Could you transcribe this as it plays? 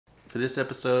For this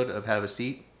episode of Have a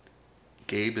Seat,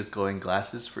 Gabe is going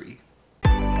glasses free.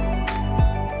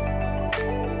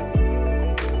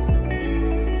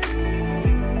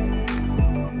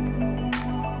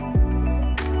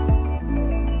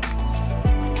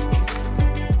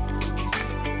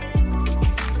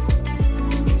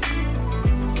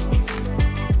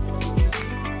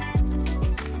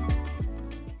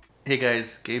 Hey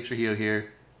guys, Gabe Trujillo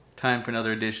here. Time for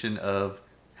another edition of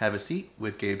Have a Seat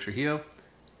with Gabe Trujillo.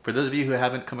 For those of you who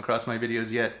haven't come across my videos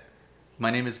yet,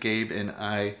 my name is Gabe and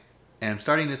I am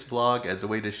starting this vlog as a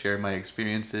way to share my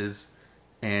experiences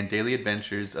and daily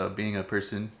adventures of being a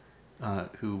person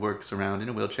who works around in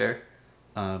a wheelchair.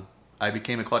 I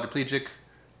became a quadriplegic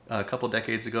a couple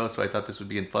decades ago, so I thought this would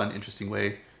be a fun, interesting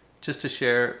way just to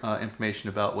share information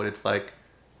about what it's like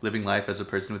living life as a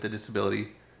person with a disability.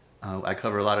 I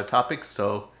cover a lot of topics,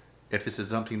 so if this is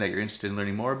something that you're interested in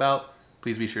learning more about,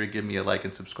 please be sure to give me a like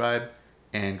and subscribe,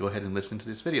 and go ahead and listen to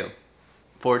this video.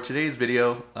 For today's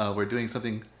video, we're doing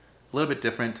something a little bit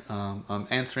different. I'm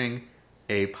answering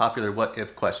a popular what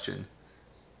if question.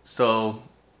 So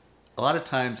a lot of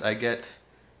times I get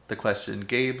the question,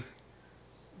 Gabe,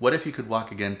 what if you could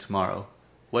walk again tomorrow?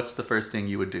 What's the first thing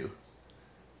you would do?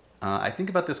 I think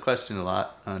about this question a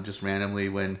lot, just randomly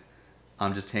when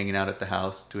I'm just hanging out at the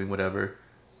house doing whatever.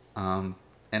 And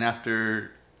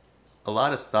after a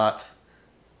lot of thought,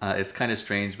 it's kind of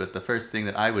strange, but the first thing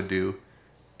that I would do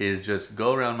is just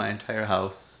go around my entire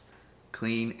house,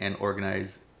 clean and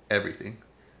organize everything.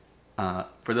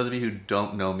 For those of you who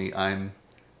don't know me, I'm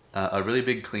a really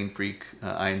big clean freak.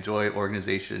 I enjoy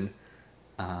organization.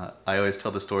 I always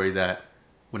tell the story that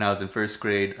when I was in first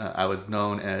grade, I was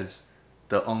known as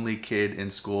the only kid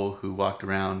in school who walked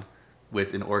around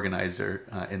with an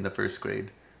organizer in the first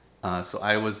grade. So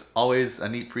I was always a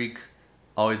neat freak,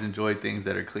 always enjoyed things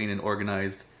that are clean and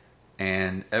organized.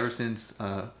 And ever since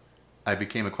I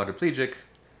became a quadriplegic,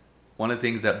 one of the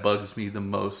things that bugs me the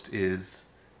most is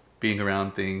being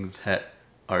around things that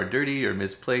are dirty or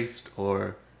misplaced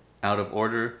or out of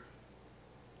order.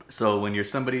 So when you're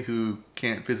somebody who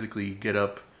can't physically get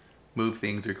up, move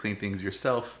things, or clean things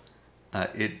yourself,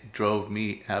 it drove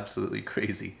me absolutely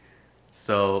crazy.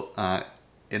 So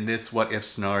in this what if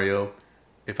scenario,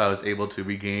 if I was able to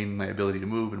regain my ability to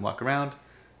move and walk around,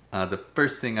 the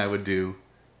first thing I would do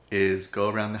is go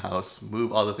around the house,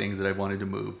 move all the things that I wanted to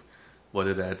move,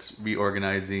 whether that's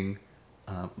reorganizing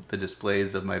the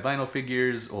displays of my vinyl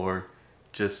figures or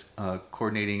just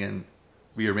coordinating and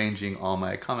rearranging all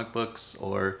my comic books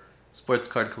or sports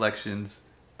card collections.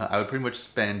 I would pretty much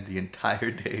spend the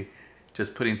entire day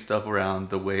just putting stuff around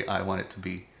the way I want it to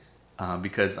be.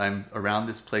 Because I'm around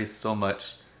this place so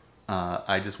much,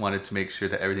 I just wanted to make sure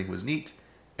that everything was neat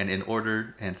and in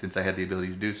order, and since I had the ability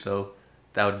to do so,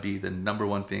 that would be the number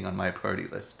one thing on my priority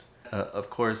list. Of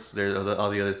course, there are all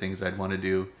the other things I'd want to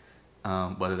do,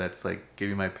 whether that's like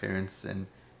giving my parents and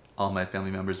all my family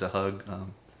members a hug.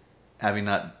 Having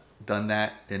not done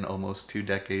that in almost 2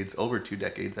 decades, over 2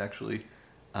 decades actually,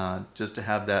 just to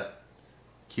have that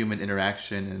human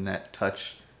interaction and that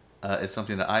touch is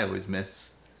something that I always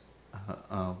miss.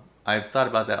 I've thought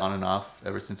about that on and off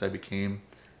ever since I became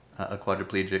a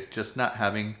quadriplegic, just not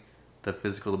having the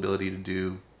physical ability to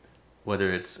do,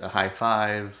 whether it's a high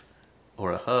five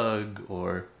or a hug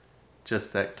or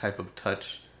just that type of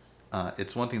touch.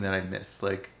 It's one thing that I miss.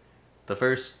 Like the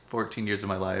first 14 years of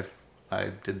my life,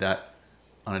 I did that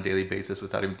on a daily basis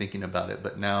without even thinking about it.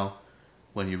 But now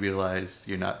when you realize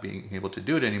you're not being able to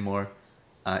do it anymore,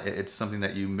 it's something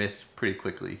that you miss pretty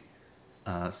quickly.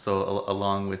 So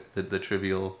along with the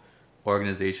trivial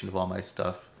organization of all my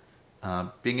stuff,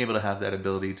 being able to have that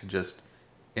ability to just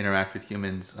interact with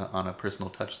humans on a personal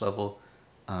touch level,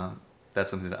 that's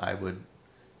something that I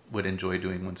would enjoy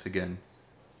doing once again.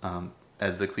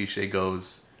 As the cliche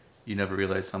goes, you never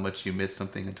realize how much you miss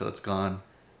something until it's gone,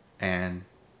 and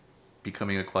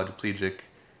becoming a quadriplegic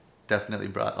definitely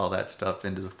brought all that stuff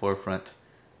into the forefront.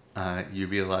 You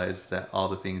realize that all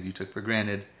the things you took for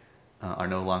granted are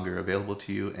no longer available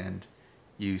to you, and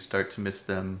you start to miss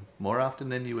them more often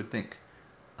than you would think.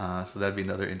 So that'd be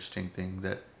another interesting thing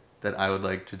that I would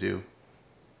like to do.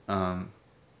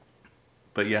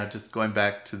 But yeah, just going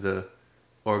back to the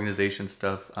organization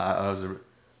stuff, I was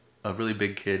a really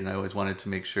big kid, and I always wanted to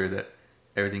make sure that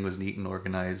everything was neat and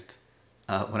organized.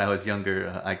 When I was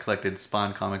younger, I collected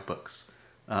Spawn comic books.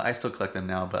 I still collect them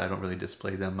now, but I don't really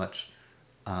display them much.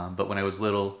 But when I was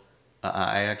little,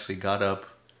 I actually got up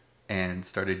and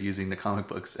started using the comic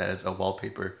books as a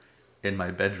wallpaper in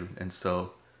my bedroom. And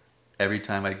so every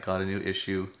time I got a new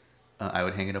issue, I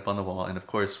would hang it up on the wall. And of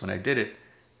course, when I did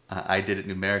it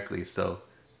numerically. So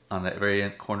on the very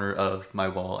end corner of my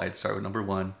wall, I'd start with number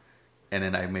 1, and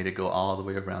then I made it go all the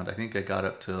way around. I think I got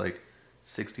up to like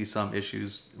 60 some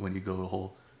issues when you go the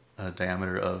whole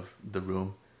diameter of the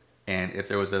room. And if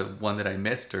there was a one that I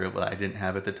missed or what I didn't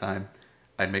have at the time,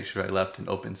 I'd make sure I left an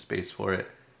open space for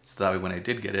it, so that way when I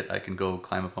did get it, I can go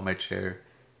climb up on my chair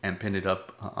and pin it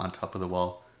up on top of the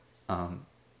wall.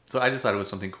 So I just thought it was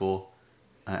something cool.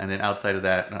 And then outside of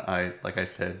that, like I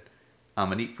said,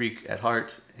 I'm a neat freak at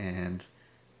heart, and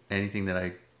anything that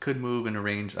I could move and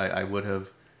arrange, I would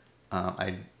have.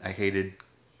 I hated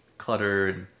clutter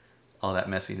and all that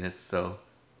messiness, so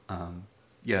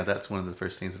yeah, that's one of the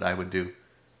first things that I would do.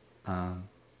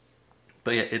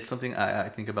 But yeah, it's something I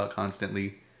think about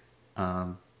constantly.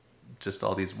 Just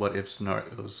all these what if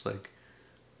scenarios, like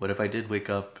what if I did wake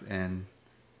up and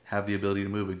have the ability to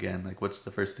move again? Like, what's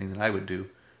the first thing that I would do?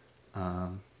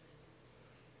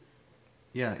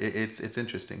 Yeah, it's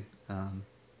interesting.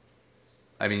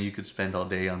 I mean, you could spend all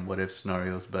day on what if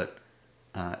scenarios, but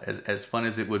as fun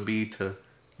as it would be to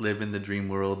live in the dream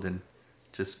world and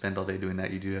just spend all day doing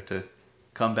that, you do have to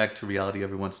come back to reality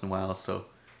every once in a while. So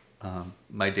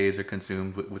my days are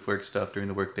consumed with work stuff during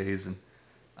the work days, and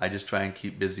I just try and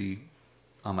keep busy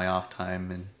on my off time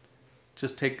and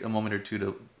just take a moment or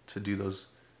two to do those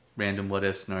random what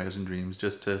if scenarios and dreams,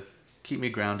 just to keep me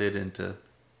grounded and to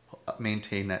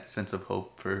maintain that sense of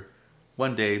hope for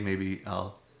one day maybe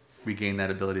I'll regain that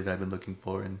ability that I've been looking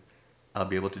for, and I'll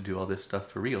be able to do all this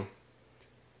stuff for real.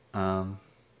 So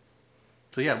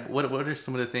yeah, what are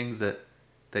some of the things that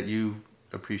you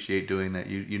appreciate doing that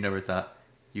you never thought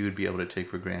you would be able to take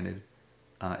for granted?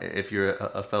 If you're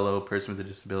a fellow person with a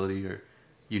disability, or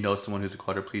you know someone who's a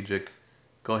quadriplegic,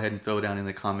 go ahead and throw down in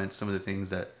the comments some of the things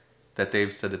that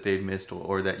they've said that they've missed,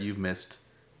 or that you've missed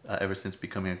ever since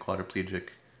becoming a quadriplegic.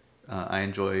 I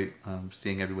enjoy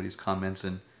seeing everybody's comments,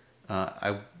 and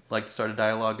I like to start a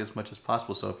dialogue as much as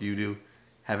possible. So if you do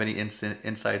have any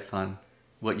insights on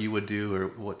what you would do or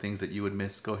what things that you would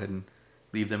miss, go ahead and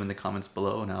leave them in the comments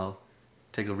below, and I'll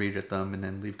take a read at them and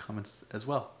then leave comments as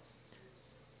well.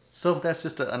 So that's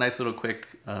just a nice little quick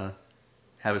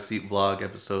have a seat vlog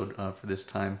episode for this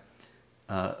time.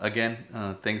 Again,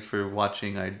 thanks for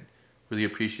watching. I really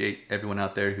appreciate everyone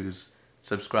out there who's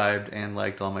subscribed and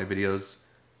liked all my videos.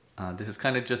 This is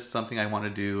kind of just something I want to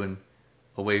do, and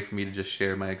a way for me to just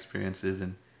share my experiences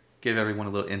and give everyone a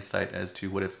little insight as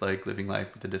to what it's like living life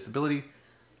with a disability.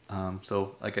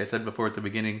 So like I said before at the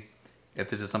beginning, if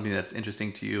this is something that's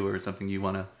interesting to you or something you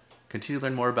want to continue to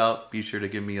learn more about, be sure to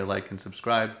give me a like and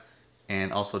subscribe,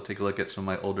 and also take a look at some of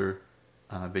my older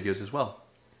videos as well.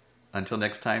 Until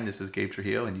next time, this is Gabe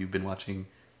Trujillo, and you've been watching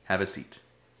Have a Seat.